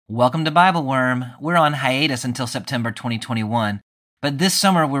Welcome to Bible Worm. We're on hiatus until September 2021, but this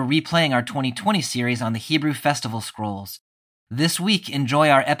summer we're replaying our 2020 series on the Hebrew Festival Scrolls. This week, enjoy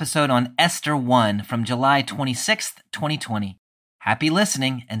our episode on Esther 1 from July 26th, 2020. Happy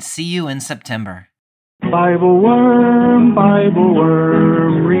listening, and see you in September. Bible Worm,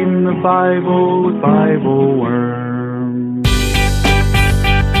 reading the Bible with Bible Worm.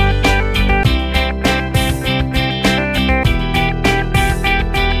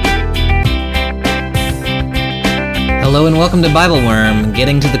 Hello and welcome to Bible Worm,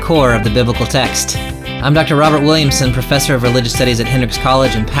 getting to the core of the biblical text. I'm Dr. Robert Williamson, professor of religious studies at Hendrix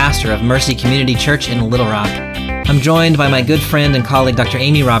College and pastor of Mercy Community Church in Little Rock. I'm joined by my good friend and colleague Dr.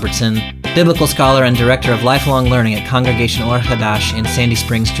 Amy Robertson, biblical scholar and director of lifelong learning at Congregation Or Hadash in Sandy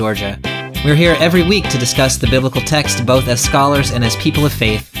Springs, Georgia. We're here every week to discuss the biblical text both as scholars and as people of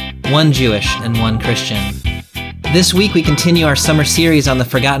faith, one Jewish and one Christian. This week we continue our summer series on the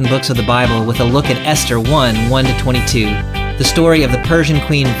forgotten books of the Bible with a look at Esther 1:1-22, the story of the Persian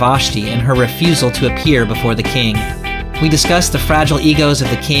queen Vashti and her refusal to appear before the king. We discuss the fragile egos of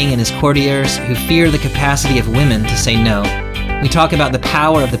the king and his courtiers who fear the capacity of women to say no. We talk about the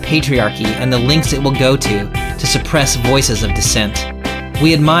power of the patriarchy and the lengths it will go to suppress voices of dissent.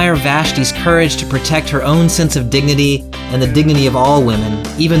 We admire Vashti's courage to protect her own sense of dignity and the dignity of all women,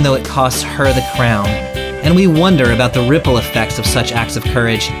 even though it costs her the crown. And we wonder about the ripple effects of such acts of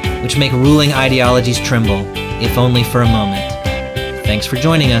courage, which make ruling ideologies tremble, if only for a moment. Thanks for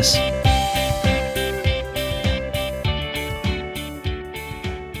joining us.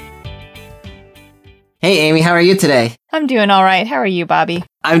 Hey, Amy, how are you today? I'm doing all right. How are you, Bobby?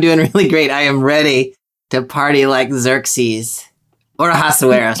 I'm doing really great. I am ready to party like Xerxes. Or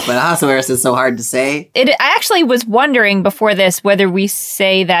Ahasuerus, but Ahasuerus is so hard to say. I actually was wondering before this whether we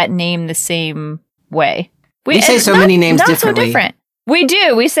say that name the same way. We say so many names differently. Not so different. We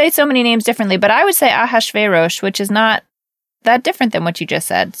do. We say so many names differently, but I would say Ahasuerus, which is not that different than what you just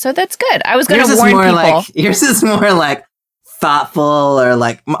said. So that's good. I was going to warn people. Yours is more like thoughtful, or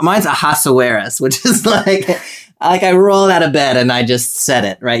like mine's Ahasuerus, which is like I rolled out of bed and I just said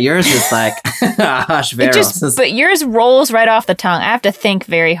it, right? Yours is like Ahasuerus. But yours rolls right off the tongue. I have to think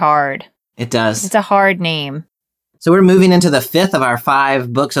very hard. It does. It's a hard name. So we're moving into the fifth of our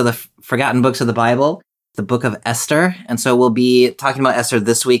 5 books of the forgotten books of the Bible, the book of Esther. And so we'll be talking about Esther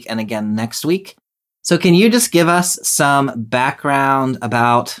this week and again next week. So can you just give us some background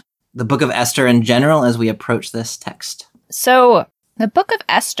about the book of Esther in general as we approach this text? So the book of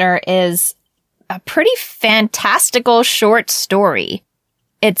Esther is a pretty fantastical short story.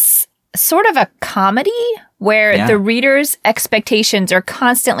 It's sort of a comedy where the reader's expectations are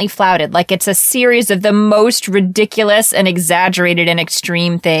constantly flouted. Like it's a series of the most ridiculous and exaggerated and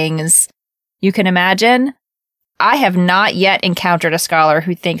extreme things you can imagine. I have not yet encountered a scholar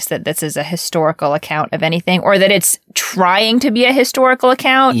who thinks that this is a historical account of anything, or that it's trying to be a historical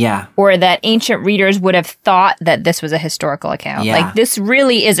account, or that ancient readers would have thought that this was a historical account. Like, this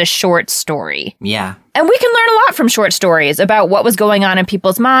really is a short story. Yeah. And we can learn a lot from short stories about what was going on in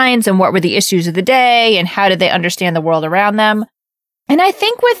people's minds and what were the issues of the day and how did they understand the world around them. And I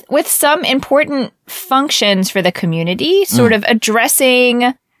think with some important functions for the community, sort of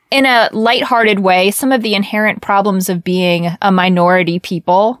addressing in a lighthearted way some of the inherent problems of being a minority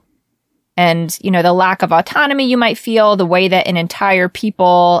people and, you know, the lack of autonomy you might feel, the way that an entire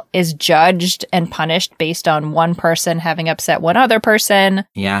people is judged and punished based on one person having upset one other person.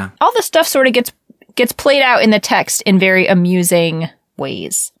 Yeah. All this stuff sort of gets played out in the text in very amusing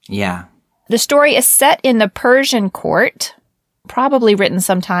ways. Yeah. The story is set in the Persian court, probably written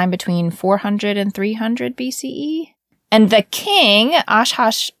sometime between 400 and 300 BCE. And the king, the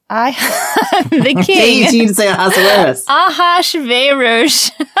king. You say Ahasuerus.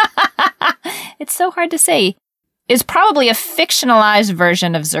 Ahasuerus. It's so hard to say. Is probably a fictionalized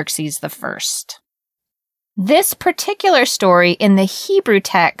version of Xerxes the First. This particular story in the Hebrew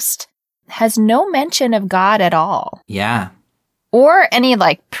text has no mention of God at all. Yeah. Or any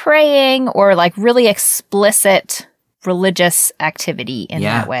like praying or like really explicit religious activity in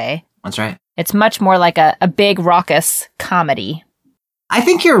that way. That's right. It's much more like a big raucous comedy. I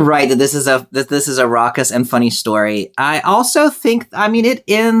think you're right that this is a raucous and funny story. I also think, it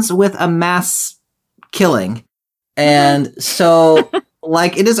ends with a mass killing. And so,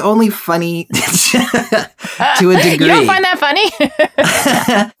 like, it is only funny to a degree. You don't find that funny?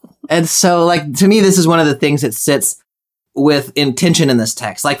 And so, like, to me, this is one of the things that sits with intention in this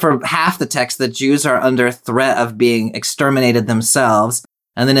text. Like, for half the text, the Jews are under threat of being exterminated themselves.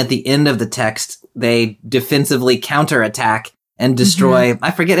 And then at the end of the text, they defensively counterattack and destroy, I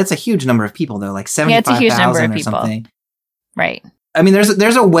forget, it's a huge number of people though, like 75,000 or something. Right. I mean,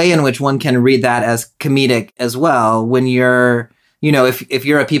 there's a way in which one can read that as comedic as well. When you're, if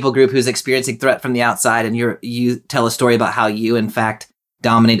you're a people group who's experiencing threat from the outside and you tell a story about how you, in fact,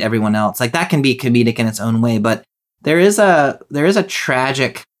 dominate everyone else, like that can be comedic in its own way. But there is a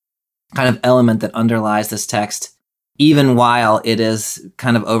tragic kind of element that underlies this text, even while it is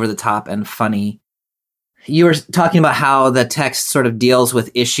kind of over the top and funny. You were talking about how the text sort of deals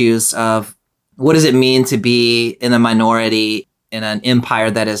with issues of what does it mean to be in a minority in an empire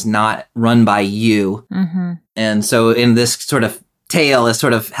that is not run by you. Mm-hmm. And so in this sort of tale is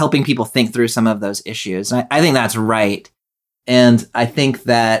sort of helping people think through some of those issues. And I think that's right. And I think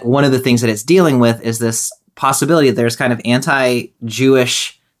that one of the things that it's dealing with is this possibility that there's kind of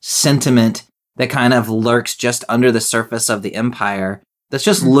anti-Jewish sentiment that kind of lurks just under the surface of the empire that's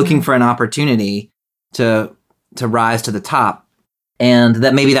just looking for an opportunity to rise to the top. And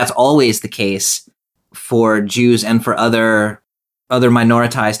that maybe that's always the case for Jews and for other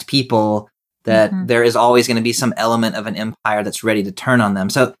minoritized people, that there is always going to be some element of an empire that's ready to turn on them.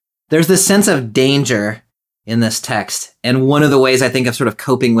 So there's this sense of danger in this text. And one of the ways I think of sort of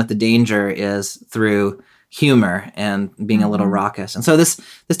coping with the danger is through humor and being a little raucous. And so this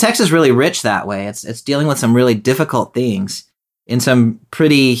text is really rich that way. It's dealing with some really difficult things in some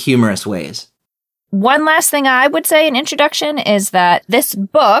pretty humorous ways. One last thing I would say in introduction is that this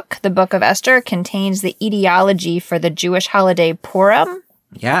book, the Book of Esther, contains the etiology for the Jewish holiday Purim.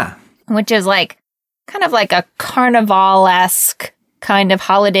 Yeah. Which is kind of like a carnival-esque kind of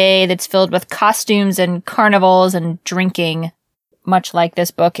holiday that's filled with costumes and carnivals and drinking, much like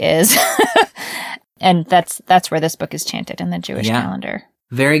this book is. And that's where this book is chanted in the Jewish calendar.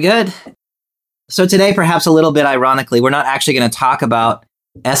 Very good. So today, perhaps a little bit ironically, we're not actually going to talk about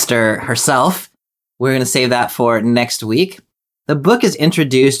Esther herself. We're going to save that for next week. The book is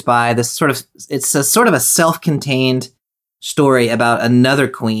introduced by it's a sort of a self-contained story about another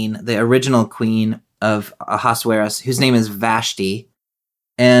queen, the original queen of Ahasuerus, whose name is Vashti.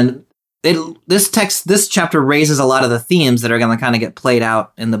 And this chapter raises a lot of the themes that are going to kind of get played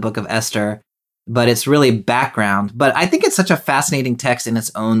out in the book of Esther, but it's really background. But I think it's such a fascinating text in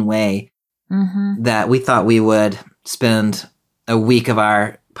its own way that we thought we would spend a week of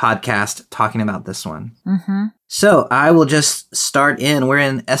our podcast talking about this one. So I will just start we're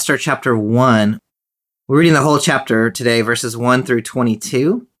in Esther chapter 1. We're reading the whole chapter today, verses 1 through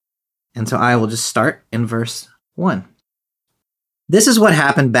 22. And so I will just start in verse 1. This is what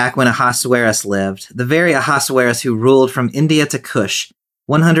happened back when Ahasuerus lived, the very Ahasuerus who ruled from India to Cush,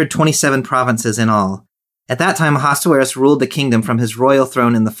 127 provinces in all. At that time, Ahasuerus ruled the kingdom from his royal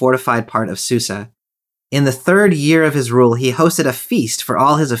throne in the fortified part of Susa. In the 3rd year of his rule, he hosted a feast for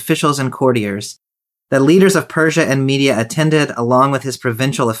all his officials and courtiers. The leaders of Persia and Media attended along with his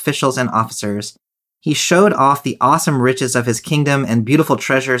provincial officials and officers. He showed off the awesome riches of his kingdom and beautiful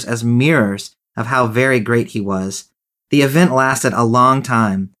treasures as mirrors of how very great he was. The event lasted a long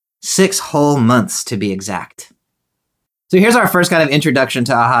time, 6 whole months to be exact. So here's our first kind of introduction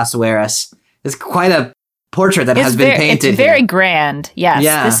to Ahasuerus. It's quite a portrait that has been painted. It's very grand. Yes,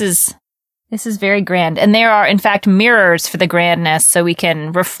 yeah. This is very grand. And there are, in fact, mirrors for the grandness, so we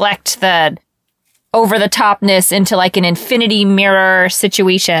can reflect the over-the-topness into like an infinity mirror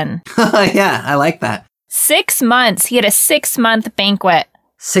situation. Yeah, I like that. 6 months. He had a 6-month banquet.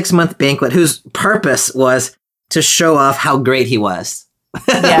 6-month banquet, whose purpose was to show off how great he was.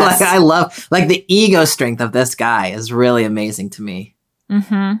 Yes. I love, the ego strength of this guy is really amazing to me.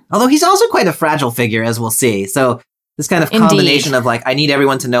 Although he's also quite a fragile figure, as we'll see. So this kind of combination of I need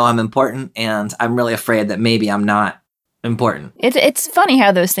everyone to know I'm important, and I'm really afraid that maybe I'm not important. It's funny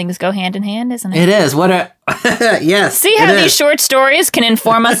how those things go hand in hand, isn't it? It is. Yes. See how these short stories can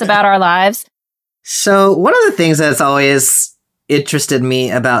inform us about our lives? So one of the things that's always interested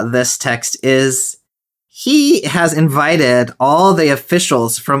me about this text is he has invited all the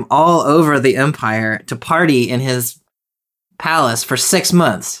officials from all over the empire to party in his palace for 6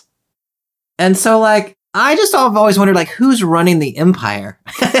 months. And so I just have always wondered, who's running the empire?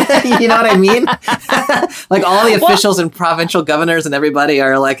 You know what I mean? All the officials and provincial governors and everybody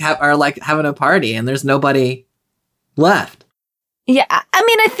are having a party, and there's nobody left. Yeah, I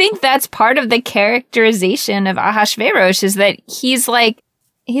mean, I think that's part of the characterization of Ahasuerus is that he's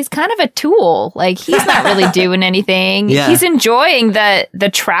kind of a tool. He's not really doing anything. Yeah. He's enjoying the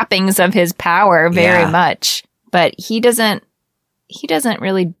trappings of his power very much, but he doesn't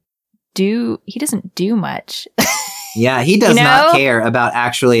really do much. Yeah, he does not care about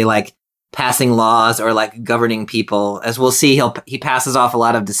actually passing laws or governing people. As we'll see, he passes off a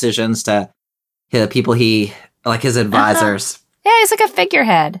lot of decisions to the people his advisors. Yeah, he's like a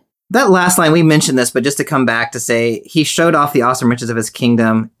figurehead. That last line, we mentioned this, but just to come back to say, he showed off the awesome riches of his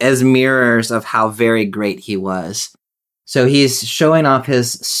kingdom as mirrors of how very great he was. So he's showing off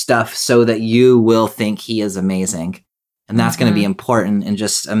his stuff so that you will think he is amazing. And that's going to be important in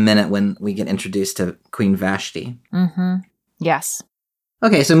just a minute when we get introduced to Queen Vashti. Mm-hmm. Yes.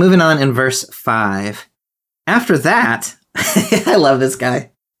 Okay, so moving on in verse 5. After that, I love this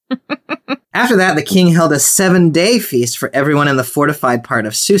guy. After that, the king held a 7-day feast for everyone in the fortified part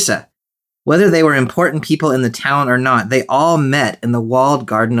of Susa. Whether they were important people in the town or not, they all met in the walled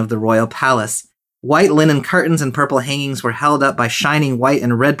garden of the royal palace. White linen curtains and purple hangings were held up by shining white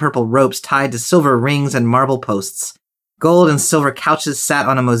and red-purple ropes tied to silver rings and marble posts. Gold and silver couches sat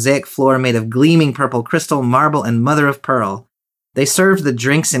on a mosaic floor made of gleaming purple crystal, marble, and mother of pearl. They served the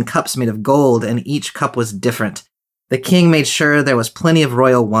drinks in cups made of gold, and each cup was different. The king made sure there was plenty of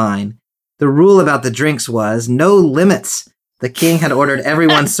royal wine. The rule about the drinks was no limits. The king had ordered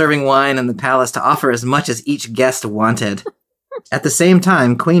everyone serving wine in the palace to offer as much as each guest wanted. At the same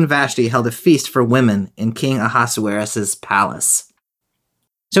time, Queen Vashti held a feast for women in King Ahasuerus' palace.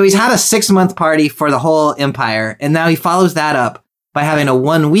 So he's had a 6-month party for the whole empire, and now he follows that up by having a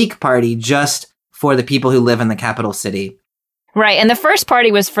 1-week party just for the people who live in the capital city. Right, and the first party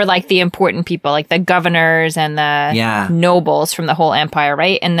was for, like, the important people, like the governors and the nobles from the whole empire,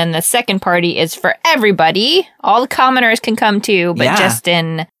 right? And then the second party is for everybody. All the commoners can come too, but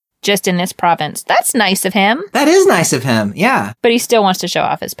just in this province. That's nice of him. That is nice of him, yeah. But he still wants to show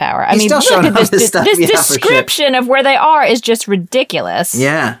off his power. I mean, look at this description of where they are is just ridiculous.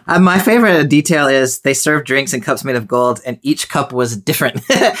 Yeah. My favorite detail is they served drinks in cups made of gold, and each cup was different.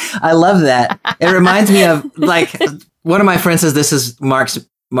 I love that. It reminds me of, like... One of my friends says this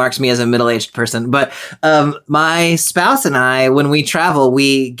marks me as a middle-aged person, but my spouse and I, when we travel,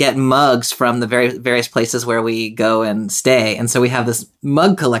 we get mugs from the various places where we go and stay. And so we have this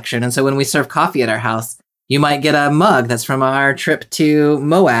mug collection. And so when we serve coffee at our house, you might get a mug that's from our trip to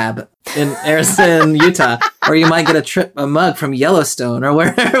Moab in Utah, or you might get a mug from Yellowstone or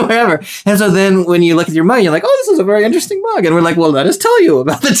wherever. And so then when you look at your mug, you're like, oh, this is a very interesting mug. And we're like, well, let us tell you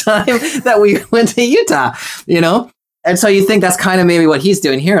about the time that we went to Utah, you know? And so you think that's kind of maybe what he's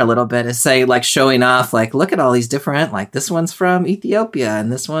doing here a little bit, is say, like, showing off, like, look at all these different, like, this one's from Ethiopia,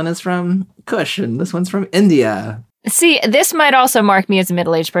 and this one is from Kush, and this one's from India. See, this might also mark me as a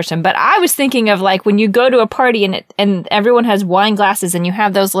middle-aged person, but I was thinking of, like, when you go to a party and everyone has wine glasses and you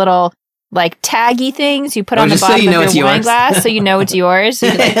have those little, like, taggy things you put on the bottom of your wine glass so you know it's yours.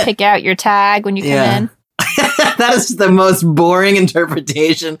 You like, pick out your tag when you come in. That is the most boring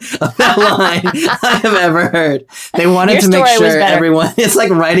interpretation of that line I have ever heard. They wanted to make sure everyone... It's like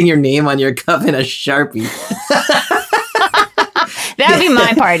writing your name on your cup in a Sharpie. That would be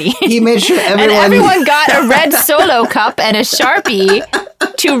my party. He made sure everyone... And everyone got a red Solo cup and a Sharpie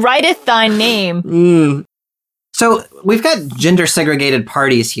to writeth thy name. So we've got gender-segregated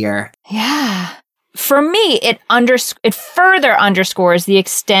parties here. Yeah. For me, it further underscores the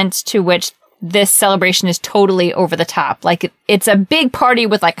extent to which this celebration is totally over the top. Like, it's a big party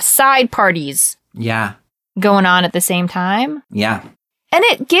with, like, side parties. Yeah. Going on at the same time. Yeah. And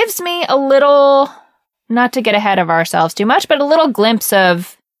it gives me a little, not to get ahead of ourselves too much, but a little glimpse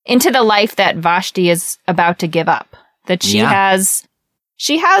into the life that Vashti is about to give up. That she has,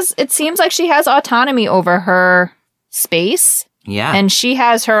 it seems like she has autonomy over her space. Yeah. And she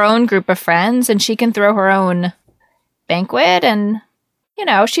has her own group of friends, and she can throw her own banquet, and... You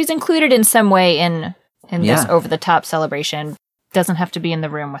know, she's included in some way in this over-the-top celebration. Doesn't have to be in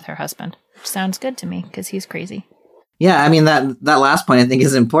the room with her husband. Which sounds good to me, because he's crazy. Yeah, I mean, that last point I think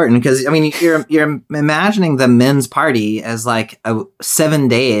is important, because, I mean, you're imagining the men's party as, like, 7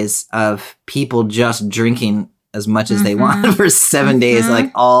 days of people just drinking as much as they want for 7 days, like,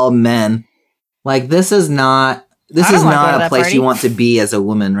 all men. Like, this is not a place party you want to be as a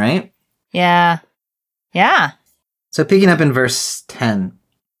woman, right? Yeah. Yeah. So picking up in verse 10.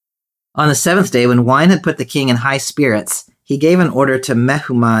 On the 7th day, when wine had put the king in high spirits, he gave an order to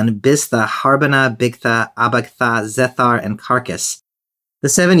Mehuman, Biztha, Harbana, Bigtha, Abagtha, Zethar, and Carcass, the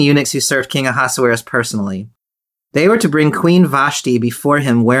 7 eunuchs who served King Ahasuerus personally. They were to bring Queen Vashti before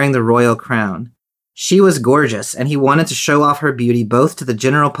him wearing the royal crown. She was gorgeous, and he wanted to show off her beauty both to the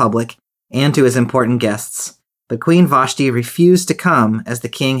general public and to his important guests. But Queen Vashti refused to come as the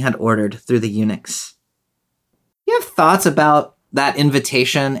king had ordered through the eunuchs. You have thoughts about that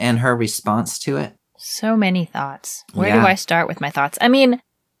invitation and her response to it? So many thoughts. Where do I start with my thoughts? I mean,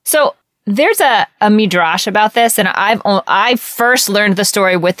 so there's a midrash about this, and I first learned the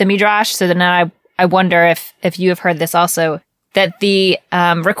story with the midrash, so then I wonder if you have heard this also. that the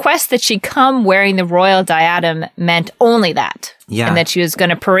request that she come wearing the royal diadem meant only that. Yeah. And that she was going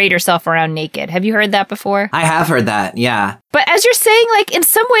to parade herself around naked. Have you heard that before? I have heard that, yeah. But as you're saying, like, in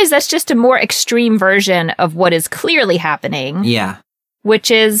some ways, that's just a more extreme version of what is clearly happening. Yeah.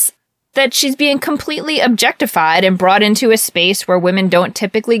 Which is that she's being completely objectified and brought into a space where women don't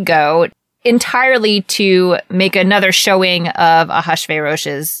typically go, entirely to make another showing of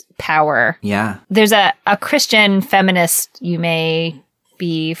Ahasuerus's power. Yeah. There's a Christian feminist you may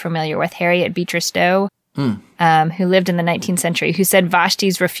be familiar with, Harriet Beecher Stowe, who lived in the 19th century, who said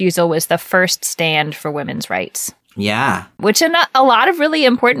Vashti's refusal was the first stand for women's rights. Yeah. Which in a lot of really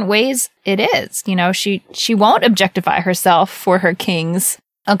important ways it is. You know, she won't objectify herself for her king's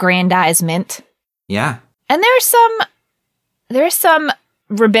aggrandizement. Yeah. And there's some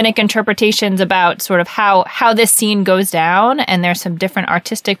rabbinic interpretations about sort of how this scene goes down, and there's some different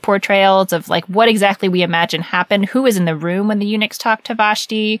artistic portrayals of like what exactly we imagine happened. Who was in the room when the eunuchs talked to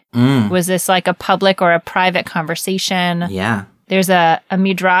Vashti? Was this like a public or a private conversation? Yeah. There's a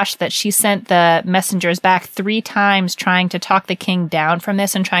midrash that she sent the messengers back 3 times trying to talk the king down from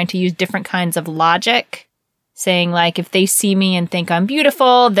this and trying to use different kinds of logic, saying like, if they see me and think I'm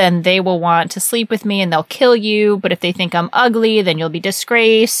beautiful, then they will want to sleep with me and they'll kill you. But if they think I'm ugly, then you'll be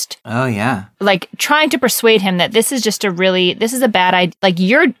disgraced. Oh, yeah. Like trying to persuade him that this is a bad idea. Like,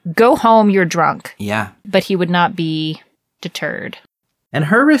 go home, you're drunk. Yeah. But he would not be deterred. And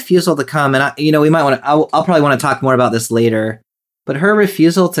her refusal to come, and we might want to, I'll probably want to talk more about this later, but her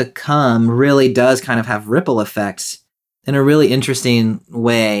refusal to come really does kind of have ripple effects in a really interesting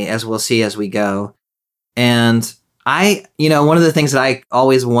way, as we'll see as we go. And one of the things that I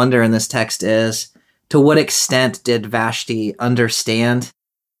always wonder in this text is, to what extent did Vashti understand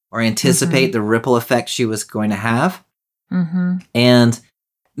or anticipate the ripple effect she was going to have? Mm-hmm. And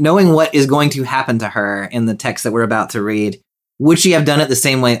knowing what is going to happen to her in the text that we're about to read, would she have done it the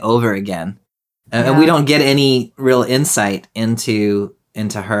same way over again? And we don't get any real insight into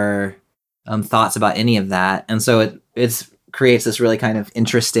her thoughts about any of that. And so it creates this really kind of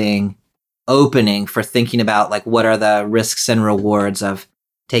interesting opening for thinking about like what are the risks and rewards of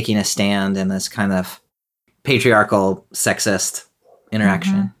taking a stand in this kind of patriarchal sexist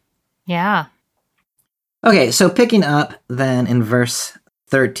interaction. Mm-hmm. Yeah. Okay, so picking up then in verse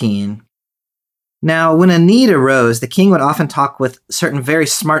 13. Now, when a need arose, the king would often talk with certain very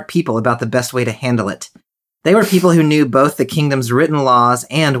smart people about the best way to handle it. They were people who knew both the kingdom's written laws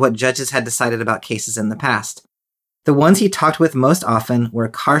and what judges had decided about cases in the past. The ones he talked with most often were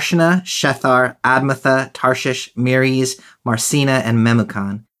Karshena, Shethar, Admatha, Tarshish, Meres, Marsina, and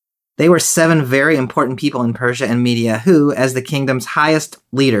Memucan. They were 7 very important people in Persia and Media who, as the kingdom's highest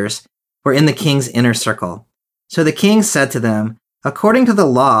leaders, were in the king's inner circle. So the king said to them, "According to the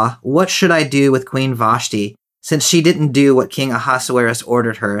law, what should I do with Queen Vashti, since she didn't do what King Ahasuerus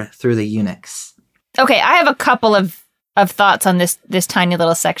ordered her through the eunuchs?" Okay, I have a couple of thoughts on this tiny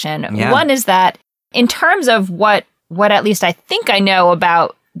little section. Yeah. One is that in terms of what at least I think I know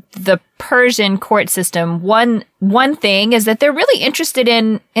about the Persian court system, one thing is that they're really interested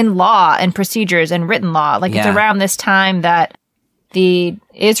in law and procedures and written law. Like It's around this time that the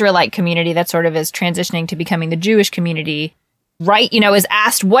Israelite community that sort of is transitioning to becoming the Jewish community, is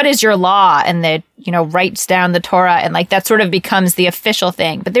asked, what is your law? And they, writes down the Torah, and like that sort of becomes the official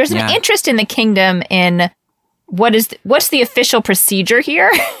thing. But there's an interest in the kingdom in what's the official procedure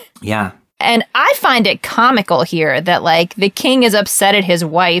here? Yeah. And I find it comical here that like the king is upset at his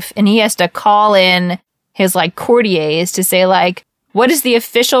wife and he has to call in his like courtiers to say like, what is the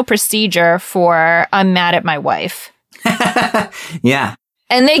official procedure for I'm mad at my wife? Yeah.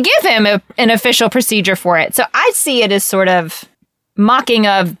 And they give him an official procedure for it. So I see it as sort of mocking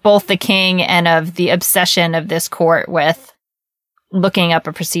of both the king and of the obsession of this court with looking up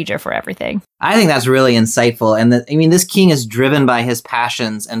a procedure for everything. I think that's really insightful. And this king is driven by his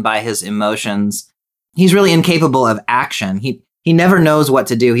passions and by his emotions. He's really incapable of action. He never knows what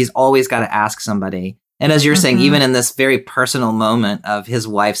to do. He's always got to ask somebody. And as you're saying, even in this very personal moment of his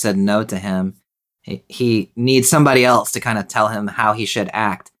wife said no to him, he needs somebody else to kind of tell him how he should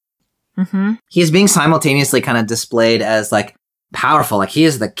act. Mm-hmm. He is being simultaneously kind of displayed as like powerful. Like he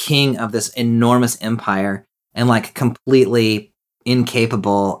is the king of this enormous empire and like completely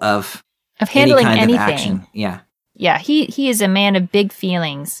incapable of handling any kind anything. Of action. Yeah, he is a man of big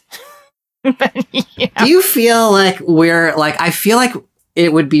feelings. Do you feel like I feel like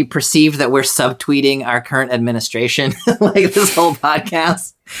it would be perceived that we're subtweeting our current administration, like this whole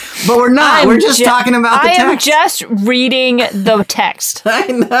podcast, but we're not. We're just talking about the text. I am just reading the text. I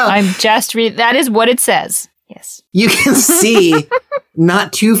know. I'm just reading. That is what it says. Yes. You can see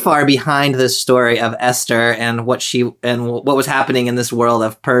not too far behind this story of Esther and what was happening in this world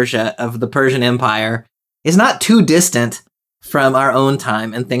of Persia, of the Persian Empire, is not too distant from our own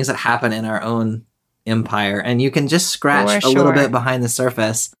time and things that happen in our own empire. And you can just scratch a little bit behind the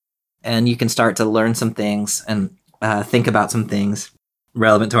surface, and you can start to learn some things and think about some things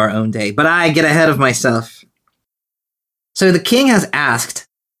relevant to our own day. But I get ahead of myself. So the king has asked,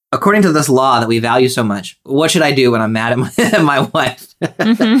 according to this law that we value so much, what should I do when I'm mad at my wife?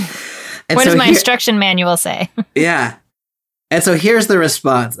 Mm-hmm. What does my instruction manual say? Yeah. And so here's the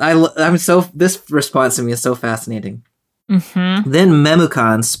response. This response to me is so fascinating. Mm-hmm. Then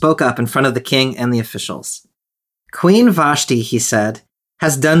Memucan spoke up in front of the king and the officials. Queen Vashti, he said,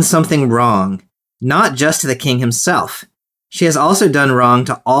 has done something wrong, not just to the king himself. She has also done wrong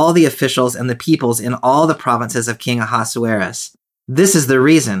to all the officials and the peoples in all the provinces of King Ahasuerus. This is the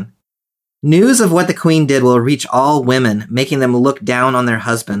reason. News of what the queen did will reach all women, making them look down on their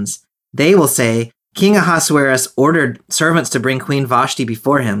husbands. They will say, King Ahasuerus ordered servants to bring Queen Vashti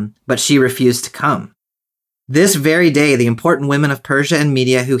before him, but she refused to come. This very day, the important women of Persia and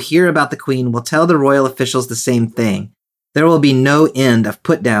Media who hear about the queen will tell the royal officials the same thing. There will be no end of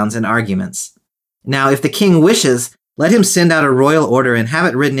put-downs and arguments. Now, if the king wishes, let him send out a royal order and have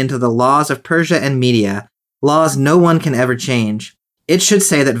it written into the laws of Persia and Media, laws no one can ever change. It should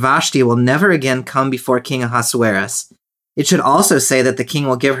say that Vashti will never again come before King Ahasuerus. It should also say that the king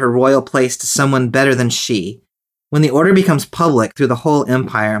will give her royal place to someone better than she. When the order becomes public through the whole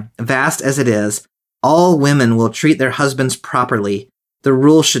empire, vast as it is, all women will treat their husbands properly. The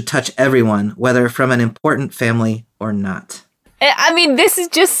rule should touch everyone, whether from an important family or not. I mean, this is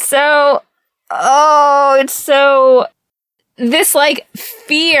just so... Oh, it's so... This, like,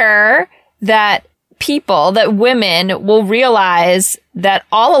 fear that women will realize that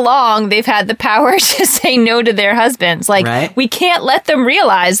all along they've had the power to say no to their husbands. Like, right? We can't let them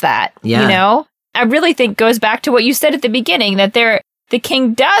realize that, you know? I really think goes back to what you said at the beginning, that the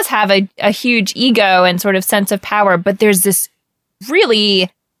king does have a huge ego and sort of sense of power, but there's this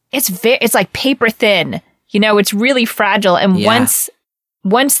really, it's like paper thin, you know, it's really fragile. And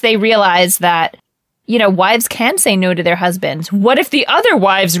once they realize that, you know, wives can say no to their husbands, what if the other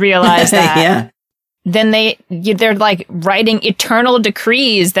wives realize that? Yeah. Then they're like writing eternal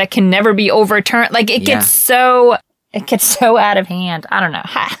decrees that can never be overturned. Like it gets so out of hand. I don't know.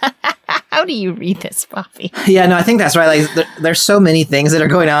 How do you read this, Bobby? Yeah, no, I think that's right. Like there's so many things that are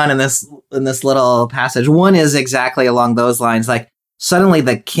going on in this little passage. One is exactly along those lines. Like suddenly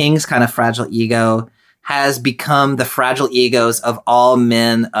the king's kind of fragile ego has become the fragile egos of all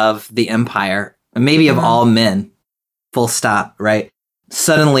men of the empire, maybe of all men, full stop, right?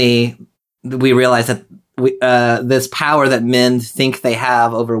 Suddenly we realize that this power that men think they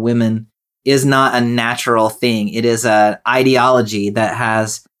have over women is not a natural thing. It is an ideology that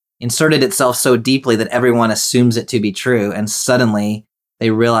has inserted itself so deeply that everyone assumes it to be true. And suddenly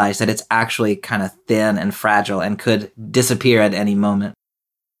they realize that it's actually kind of thin and fragile and could disappear at any moment.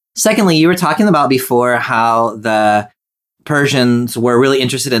 Secondly, you were talking about before how the Persians were really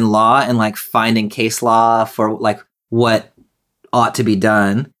interested in law and like finding case law for like what ought to be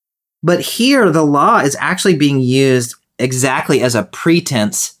done. But here the law is actually being used exactly as a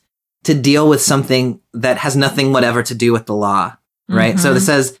pretense to deal with something that has nothing whatever to do with the law, right? Mm-hmm. So it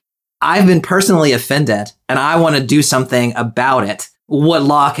says, I've been personally offended and I want to do something about it. What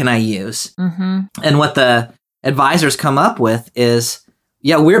law can I use? Mm-hmm. And what the advisors come up with is,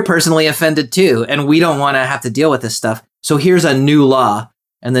 yeah, we're personally offended too, and we don't want to have to deal with this stuff. So here's a new law,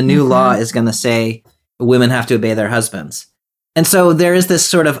 and the new law is going to say women have to obey their husbands. And so there is this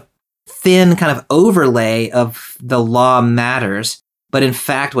sort of thin kind of overlay of the law matters, but in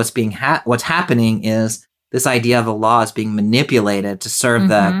fact, what's happening is this idea of the law is being manipulated to serve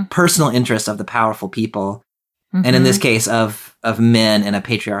the personal interests of the powerful people, and in this case, of men in a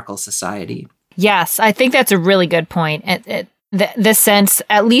patriarchal society. Yes, I think that's a really good point. The sense,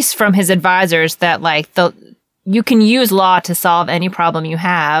 at least from his advisors, that like you can use law to solve any problem you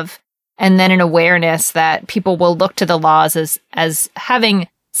have, and then an awareness that people will look to the laws as having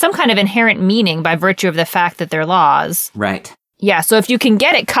some kind of inherent meaning by virtue of the fact that they're laws. Right. Yeah, so if you can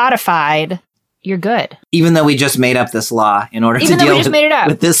get it codified, you're good. Even though we just made up this law in order to deal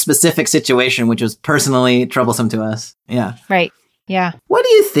with this specific situation, which was personally troublesome to us. Yeah. Right. Yeah. What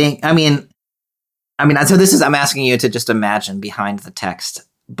do you think? I mean, so I'm asking you to just imagine behind the text,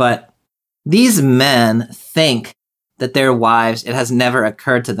 but these men think that their wives, it has never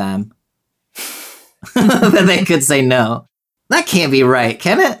occurred to them that they could say no. That can't be right,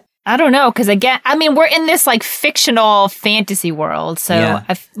 can it? I don't know, because again, I mean, we're in this like fictional fantasy world, so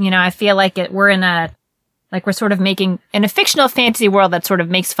I feel like we're in a Like we're sort of making, in a fictional fantasy world that sort of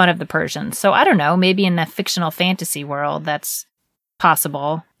makes fun of the Persians. So I don't know, maybe in a fictional fantasy world that's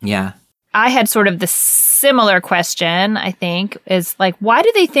possible. Yeah. I had sort of the similar question, I think, is like, why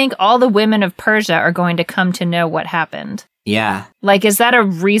do they think all the women of Persia are going to come to know what happened? Yeah. Like, is that a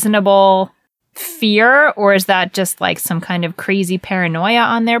reasonable fear, or is that just like some kind of crazy paranoia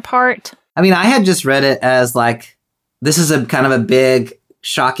on their part? I mean, I had just read it as like, this is a kind of a big,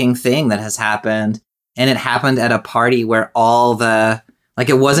 shocking thing that has happened. And it happened at a party where all the, like,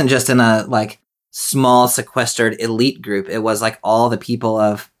 it wasn't just in a, like, small sequestered elite group. It was, like, all the people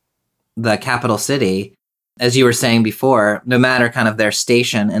of the capital city, as you were saying before, no matter kind of their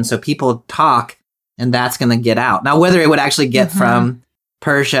station. And so people talk, and that's going to get out. Now, whether it would actually get from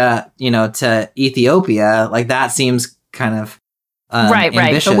Persia, to Ethiopia, like, that seems kind of right,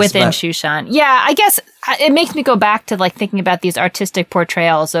 but within but Shushan. Yeah, I guess it makes me go back to like thinking about these artistic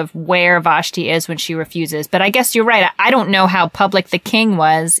portrayals of where Vashti is when she refuses. But I guess you're right. I don't know how public the king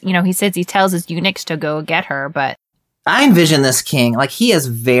was. He says he tells his eunuchs to go get her, but I envision this king, like he is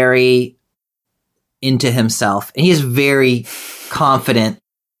very into himself. And he is very confident,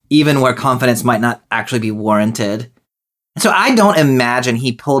 even where confidence might not actually be warranted. So I don't imagine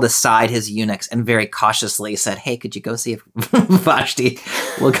he pulled aside his eunuchs and very cautiously said, "Hey, could you go see if Vashti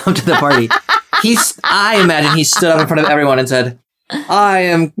will come to the party?" I imagine he stood up in front of everyone and said, "I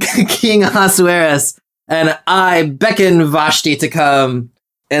am King Ahasuerus, and I beckon Vashti to come."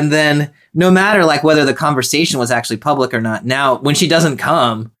 And then no matter like whether the conversation was actually public or not, now when she doesn't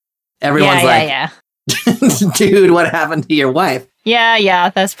come, everyone's "Dude, what happened to your wife?" Yeah,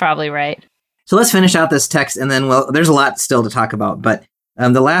 that's probably right. So let's finish out this text, and then, there's a lot still to talk about, but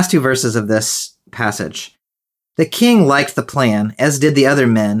the last two verses of this passage. The king liked the plan, as did the other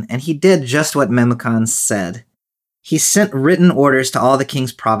men, and he did just what Memucan said. He sent written orders to all the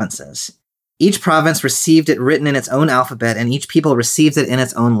king's provinces. Each province received it written in its own alphabet, and each people received it in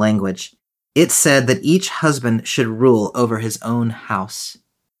its own language. It said that each husband should rule over his own house.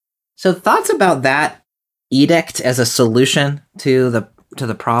 So thoughts about that edict as a solution to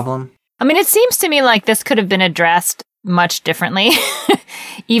the problem? I mean, it seems to me like this could have been addressed much differently,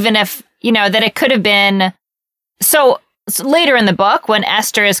 even if, that it could have been. So later in the book, when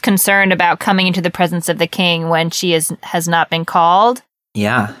Esther is concerned about coming into the presence of the king when she has not been called.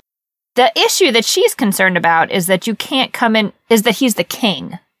 Yeah. The issue that she's concerned about is that you can't come in, is that he's the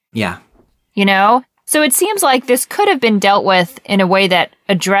king. Yeah. So it seems like this could have been dealt with in a way that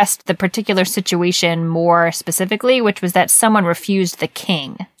addressed the particular situation more specifically, which was that someone refused the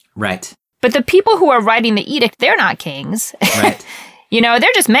king. Right. But the people who are writing the edict, they're not kings. Right.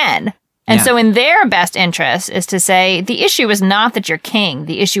 They're just men. And so in their best interest is to say, the issue is not that you're king.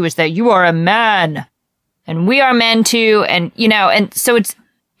 The issue is that you are a man. And we are men too. And, and so it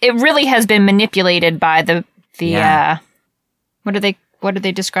really has been manipulated by the what are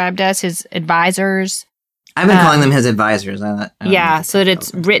they described as? His advisors? I've been calling them his advisors. So that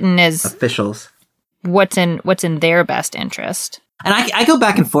it's written as officials. What's in their best interest. And I go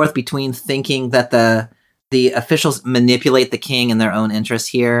back and forth between thinking that the officials manipulate the king in their own interests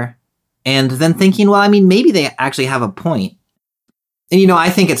here, and then thinking, well, I mean, maybe they actually have a point. And,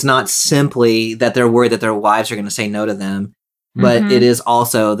 I think it's not simply that they're worried that their wives are going to say no to them, but it is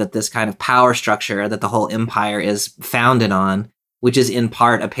also that this kind of power structure that the whole empire is founded on, which is in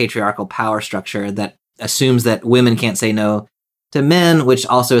part a patriarchal power structure that assumes that women can't say no to men, which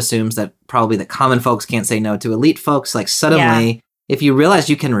also assumes that probably the common folks can't say no to elite folks. Like suddenly, if you realize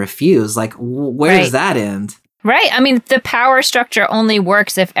you can refuse, like where does that end? Right. I mean, the power structure only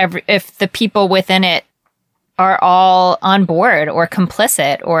works if the people within it are all on board or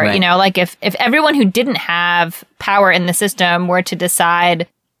complicit, or if everyone who didn't have power in the system were to decide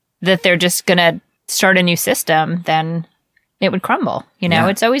that they're just gonna start a new system, then it would crumble.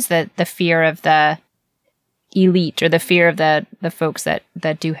 It's always the fear of the elite or the fear of the folks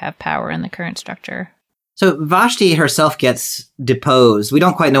that do have power in the current structure. So Vashti herself gets deposed. We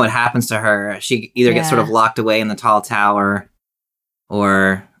don't quite know what happens to her. She either gets sort of locked away in the tall tower,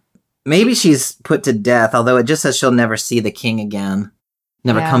 or maybe she's put to death, although it just says she'll never see the king again,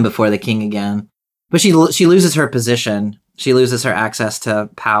 never come before the king again. But she loses her position. She loses her access to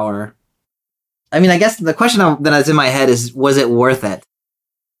power. I mean, I guess the question that is in my head is, was it worth it?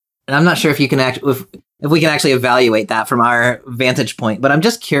 And I'm not sure if you can if we can actually evaluate that from our vantage point, but I'm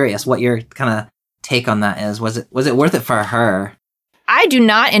just curious what your kind of take on that is. Was it worth it for her? I do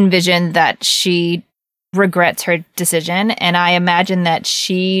not envision that she regrets her decision, and I imagine that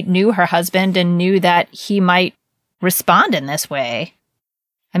she knew her husband and knew that he might respond in this way.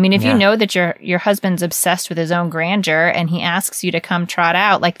 I mean, if you know that your husband's obsessed with his own grandeur and he asks you to come trot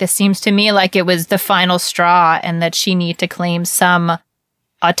out, like this seems to me like it was the final straw and that she need to claim some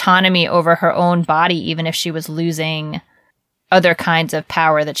autonomy over her own body, even if she was losing other kinds of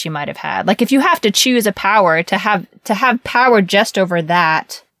power that she might have had. Like if you have to choose a power to have power just over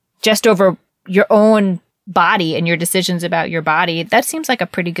that, just over your own body and your decisions about your body, that seems like a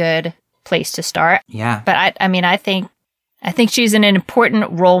pretty good place to start. Yeah. But I think she's an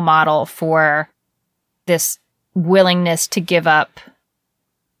important role model for this willingness to give up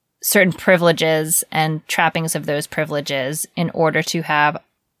certain privileges and trappings of those privileges in order to have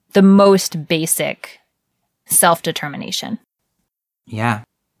the most basic self-determination. Yeah.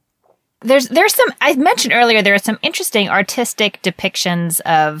 There's some, I mentioned earlier, there are some interesting artistic depictions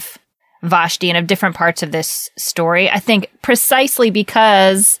of Vashti and of different parts of this story. I think precisely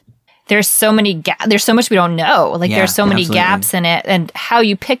because there's so much we don't know. Like there's so many gaps in it, and how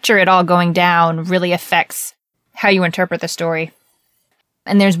you picture it all going down really affects how you interpret the story.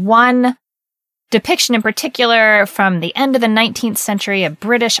 And there's one depiction in particular from the end of the 19th century, a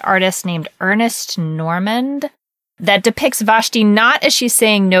British artist named Ernest Normand, that depicts Vashti not as she's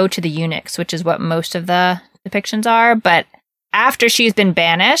saying no to the eunuchs, which is what most of the depictions are, but after she's been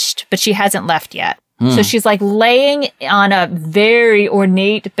banished, but she hasn't left yet. So she's like laying on a very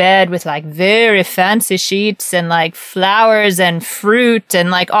ornate bed with like very fancy sheets and like flowers and fruit and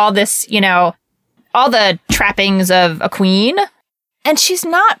like all this, all the trappings of a queen. And she's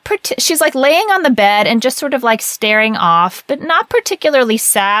she's like laying on the bed and just sort of like staring off, but not particularly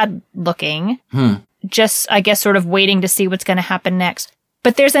sad looking. Just, I guess, sort of waiting to see what's going to happen next.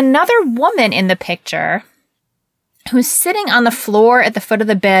 But there's another woman in the picture who's sitting on the floor at the foot of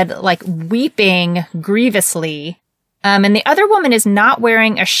the bed, like weeping grievously. And the other woman is not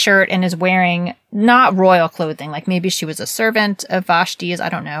wearing a shirt and is wearing not royal clothing. Like maybe she was a servant of Vashti's. I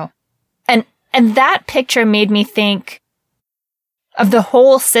don't know. And that picture made me think of the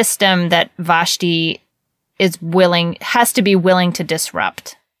whole system that Vashti has to be willing to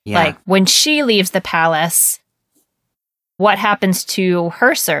disrupt. Yeah. Like when she leaves the palace, what happens to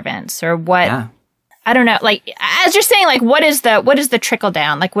her servants or what? Yeah. I don't know. Like, as you're saying, like, what is the trickle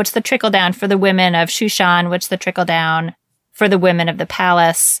down? Like, what's the trickle down for the women of Shushan? What's the trickle down for the women of the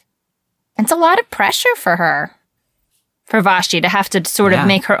palace? It's a lot of pressure for her, for Vashti to have to sort of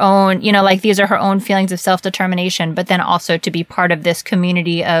make her own, like these are her own feelings of self-determination, but then also to be part of this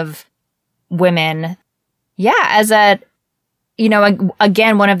community of women. Yeah. As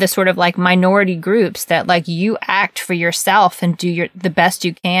again, one of the sort of like minority groups that like you act for yourself and do the best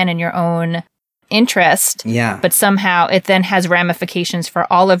you can in your own interest. Yeah. But somehow it then has ramifications for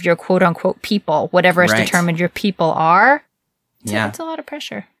all of your quote unquote people, whatever is determined your people are. So it's a lot of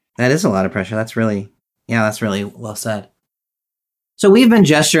pressure. That is a lot of pressure. That's really well said. So we've been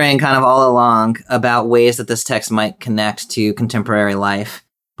gesturing kind of all along about ways that this text might connect to contemporary life.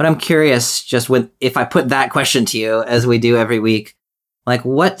 But I'm curious, if I put that question to you, as we do every week, like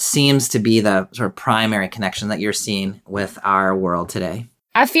what seems to be the sort of primary connection that you're seeing with our world today?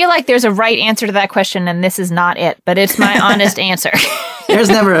 I feel like there's a right answer to that question, and this is not it, but it's my honest answer. There's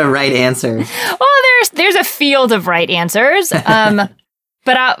never a right answer. Well, there's a field of right answers, but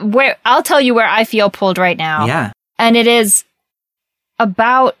I'll tell you where I feel pulled right now. Yeah. And it is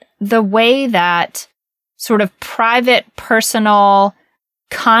about the way that sort of private, personal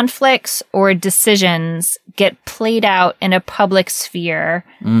conflicts or decisions get played out in a public sphere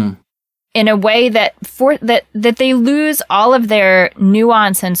in a way that they lose all of their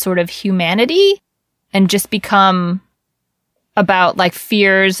nuance and sort of humanity and just become about like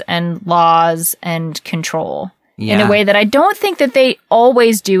fears and laws and control in a way that I don't think that they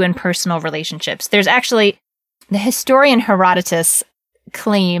always do in personal relationships. There's actually, the historian Herodotus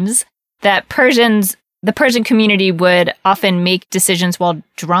claims that the Persian community would often make decisions while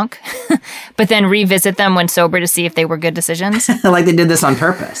drunk, but then revisit them when sober to see if they were good decisions. Like they did this on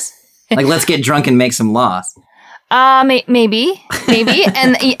purpose. Like, let's get drunk and make some laws. Maybe.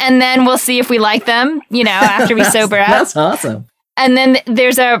 And then we'll see if we like them, after we sober up. That's awesome. And then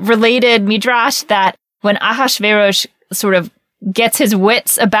there's a related midrash that when Ahasuerus sort of gets his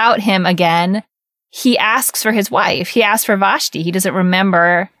wits about him again, he asks for his wife. He asks for Vashti. He doesn't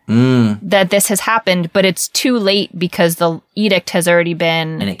remember that this has happened, but it's too late because the edict has already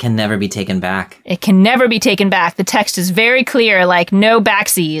been... And it can never be taken back. It can never be taken back. The text is very clear, like no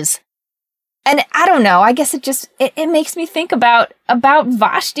backseas. And I don't know, I guess it makes me think about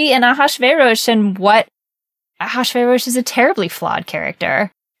Vashti and Ahasuerus and what Ahasuerus is a terribly flawed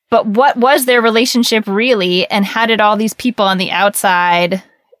character. But what was their relationship really? And how did all these people on the outside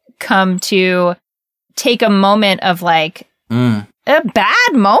come to take a moment of like, a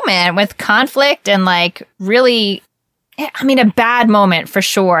bad moment with conflict and like really, I mean, a bad moment for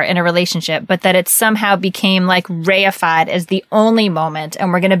sure in a relationship, but that it somehow became like reified as the only moment.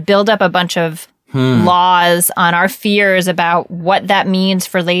 And we're going to build up a bunch of laws on our fears about what that means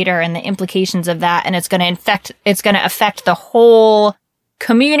for later and the implications of that. And it's going to affect the whole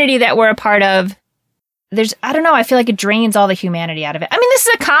community that we're a part of. I don't know, I feel like it drains all the humanity out of it. I mean, this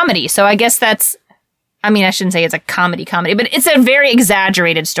is a comedy, so I guess I shouldn't say it's a comedy, but it's a very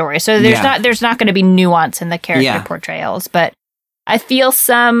exaggerated story. So there's not going to be nuance in the character portrayals, but I feel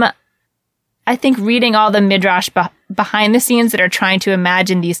I think reading all the midrash behind the scenes that are trying to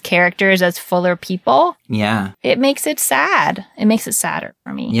imagine these characters as fuller people, it makes it sad. It makes it sadder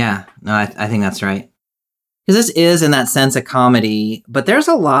for me. Yeah, no, I think that's right. Because this is, in that sense, a comedy, but there's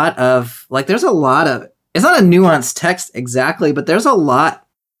a lot of, it's not a nuanced text exactly, but there's a lot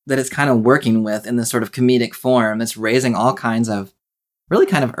that it's kind of working with in this sort of comedic form. It's raising all kinds of really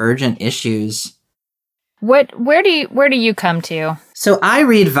kind of urgent issues. Where do you come to? So I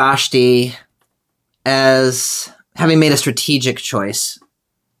read Vashti as having made a strategic choice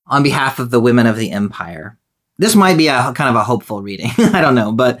on behalf of the women of the empire. This might be a kind of a hopeful reading. I don't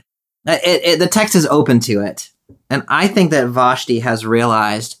know, but the text is open to it. And I think that Vashti has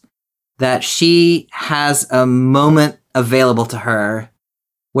realized that she has a moment available to her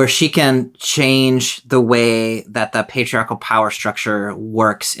where she can change the way that the patriarchal power structure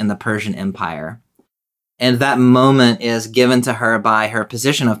works in the Persian Empire. And that moment is given to her by her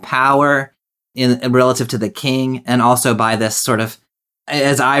position of power in relative to the king, and also by this sort of,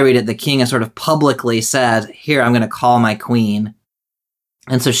 as I read it, the king has sort of publicly said, here, I'm going to call my queen.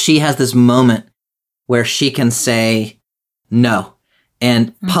 And so she has this moment where she can say no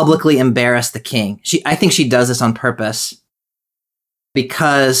and publicly embarrass the king. I think she does this on purpose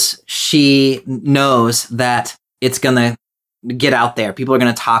because she knows that it's going to get out there. People are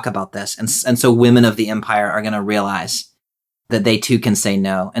going to talk about this. And so women of the empire are going to realize that they too can say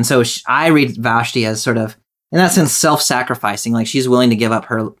no. And so I read Vashti as sort of, in that sense, self-sacrificing. Like she's willing to give up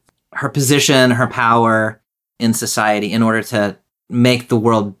her position, her power in society in order to make the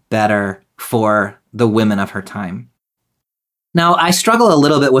world better for the women of her time. Now, I struggle a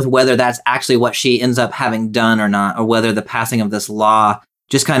little bit with whether that's actually what she ends up having done or not, or whether the passing of this law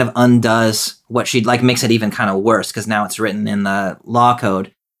just kind of undoes what she, like, makes it even kind of worse, because now it's written in the law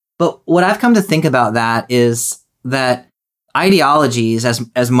code. But what I've come to think about that is that ideologies,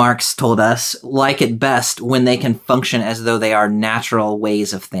 as Marx told us, like it best when they can function as though they are natural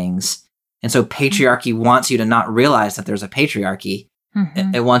ways of things. And so patriarchy wants you to not realize that there's a patriarchy.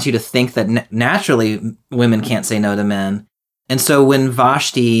 Mm-hmm. It wants you to think that naturally women can't say no to men. And so when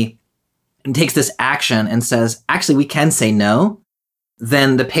Vashti takes this action and says, actually, we can say no,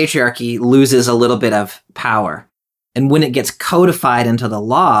 then the patriarchy loses a little bit of power. And when it gets codified into the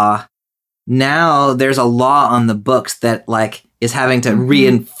law, now there's a law on the books that like is having to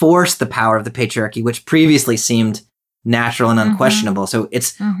reinforce the power of the patriarchy, which previously seemed natural and unquestionable. So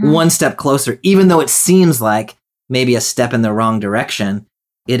it's one step closer, even though it seems like maybe a step in the wrong direction.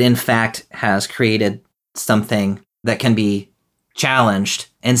 It in fact has created something that can be challenged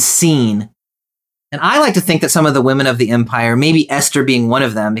and seen. And I like to think that some of the women of the empire, maybe Esther being one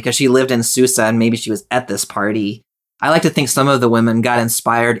of them, because she lived in Susa and maybe she was at this party. I like to think some of the women got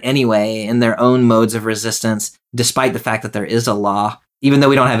inspired anyway in their own modes of resistance, despite the fact that there is a law, even though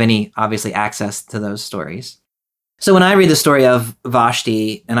we don't have any, obviously, access to those stories. So when I read the story of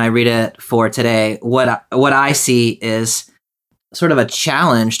Vashti and I read it for today, what I see is sort of a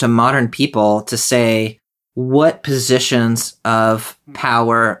challenge to modern people to say, what positions of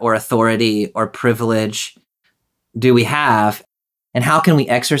power or authority or privilege do we have? And how can we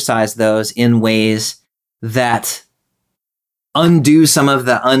exercise those in ways that undo some of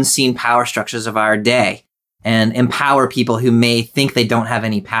the unseen power structures of our day and empower people who may think they don't have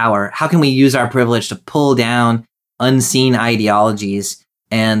any power? How can we use our privilege to pull down unseen ideologies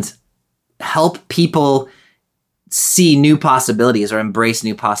and help people see new possibilities or embrace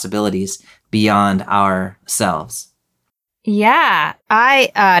new possibilities beyond ourselves? Yeah,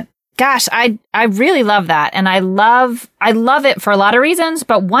 I really love that. And I love it for a lot of reasons,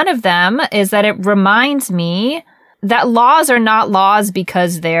 but one of them is that it reminds me that laws are not laws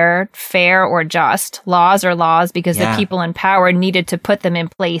because they're fair or just. Laws are laws because the people in power needed to put them in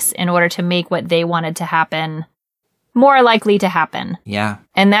place in order to make what they wanted to happen more likely to happen. Yeah.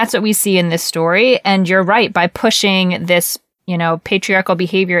 And that's what we see in this story. And you're right, by pushing this, patriarchal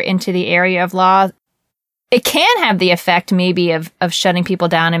behavior into the area of law, it can have the effect maybe of shutting people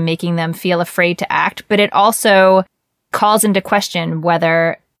down and making them feel afraid to act, but it also calls into question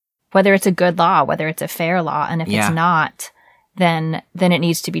whether it's a good law, whether it's a fair law. And if it's not, then it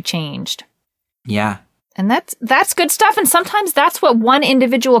needs to be changed. Yeah. And that's good stuff. And sometimes that's what one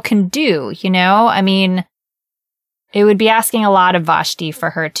individual can do, you know? I mean, it would be asking a lot of Vashti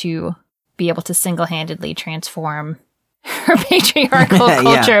for her to be able to single-handedly transform her patriarchal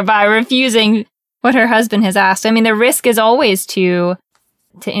culture by refusing what her husband has asked. I mean, the risk is always to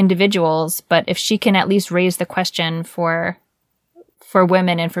individuals, but if she can at least raise the question for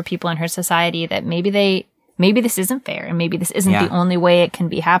women and for people in her society that maybe this isn't fair and maybe this isn't the only way it can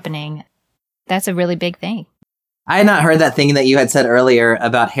be happening, that's a really big thing. I had not heard that thing that you had said earlier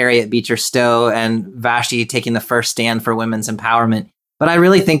about Harriet Beecher Stowe and Vashti taking the first stand for women's empowerment, but I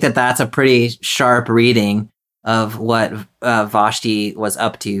really think that that's a pretty sharp reading of what Vashti was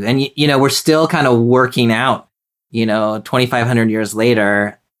up to. And, you know, we're still kind of working out, you know, 2,500 years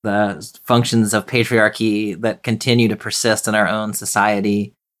later, the functions of patriarchy that continue to persist in our own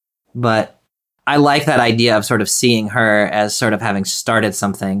society. But I like that idea of sort of seeing her as sort of having started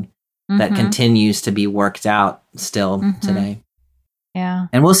something that continues to be worked out still today. Yeah.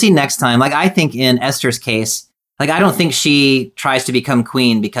 And we'll see next time. Like, I think in Esther's case, like, I don't think she tries to become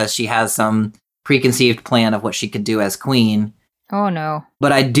queen because she has some preconceived plan of what she could do as queen. Oh, no.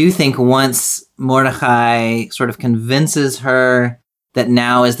 But I do think once Mordecai sort of convinces her that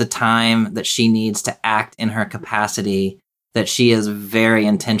now is the time that she needs to act in her capacity, that she is very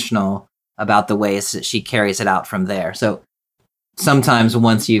intentional about the ways that she carries it out from there. So sometimes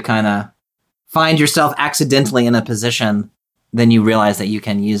once you kind of find yourself accidentally in a position, then you realize that you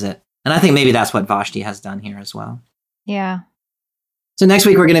can use it. And I think maybe that's what Vashti has done here as well. Yeah. So next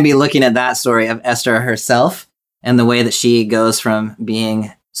week, we're going to be looking at that story of Esther herself and the way that she goes from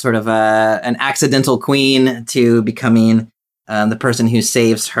being sort of an accidental queen to becoming the person who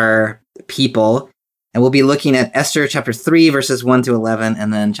saves her people. And we'll be looking at Esther chapter 3, verses 1 to 11,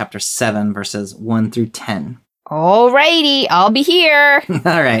 and then chapter 7, verses 1 through 10. Alrighty, I'll be here.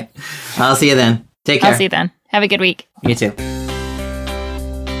 All right. I'll see you then. Take care. I'll see you then. Have a good week. You too.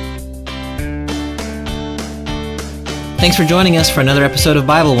 Thanks for joining us for another episode of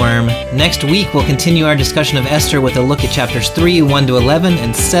Bible Worm. Next week, we'll continue our discussion of Esther with a look at chapters 3, 1 to 11,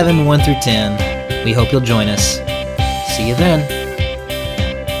 and 7, 1 through 10. We hope you'll join us. See you then.